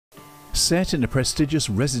Set in a prestigious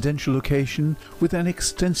residential location with an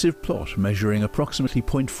extensive plot measuring approximately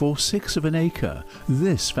 0.46 of an acre,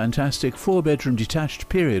 this fantastic 4-bedroom detached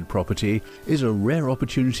period property is a rare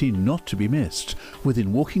opportunity not to be missed,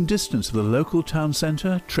 within walking distance of the local town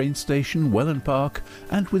centre, train station, Welland Park,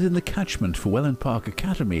 and within the catchment for Welland Park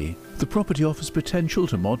Academy. The property offers potential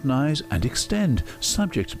to modernise and extend,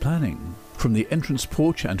 subject to planning. From the entrance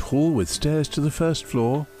porch and hall with stairs to the first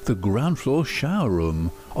floor, the ground floor shower room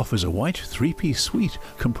offers a white 3-piece suite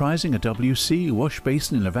comprising a WC wash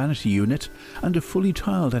basin in a vanity unit and a fully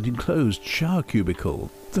tiled and enclosed shower cubicle.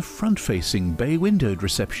 The front-facing bay-windowed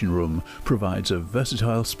reception room provides a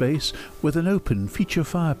versatile space with an open feature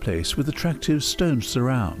fireplace with attractive stone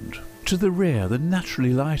surround. To the rear, the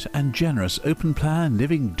naturally light and generous open-plan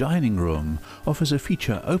living dining room offers a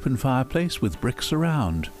feature open fireplace with brick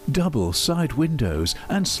surround, double side windows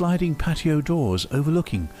and sliding patio doors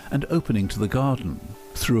overlooking and opening to the garden.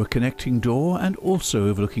 Through a connecting door and also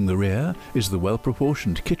overlooking the rear is the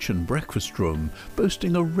well-proportioned kitchen breakfast room,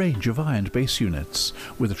 boasting a range of ironed base units,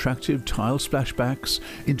 with attractive tile splashbacks,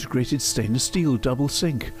 integrated stainless steel double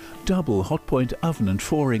sink, double hotpoint oven and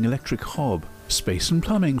 4-ring electric hob, space and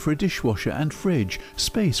plumbing for a dishwasher and fridge,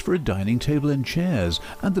 space for a dining table and chairs,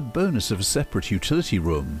 and the bonus of a separate utility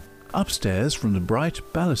room. Upstairs from the bright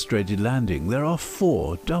balustraded landing there are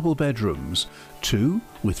 4 double bedrooms, 2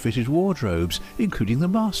 with fitted wardrobes, including the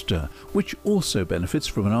master, which also benefits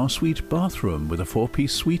from an ensuite bathroom with a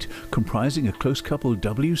 4-piece suite comprising a close-coupled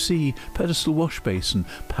WC, pedestal wash basin,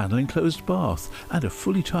 panel-enclosed bath, and a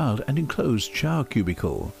fully tiled and enclosed shower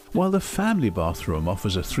cubicle, while the family bathroom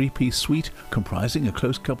offers a 3-piece suite comprising a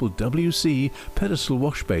close-coupled WC, pedestal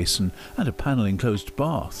wash basin, and a panel-enclosed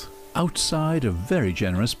bath. Outside, a very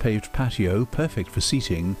generous paved patio, perfect for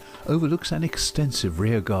seating, overlooks an extensive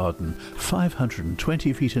rear garden,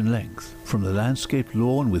 520 feet in length, from the landscaped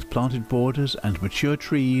lawn with planted borders and mature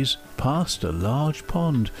trees, past a large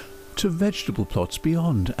pond, to vegetable plots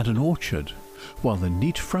beyond and an orchard, while the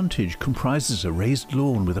neat frontage comprises a raised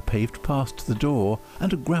lawn with a paved path to the door,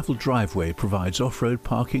 and a gravel driveway provides off-road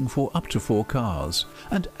parking for up to 4 cars,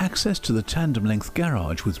 and access to the tandem-length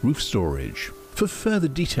garage with roof storage. For further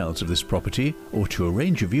details of this property or to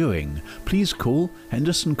arrange a viewing, please call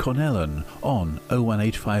Henderson Connellan on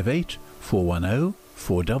 01858 410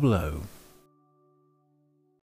 400.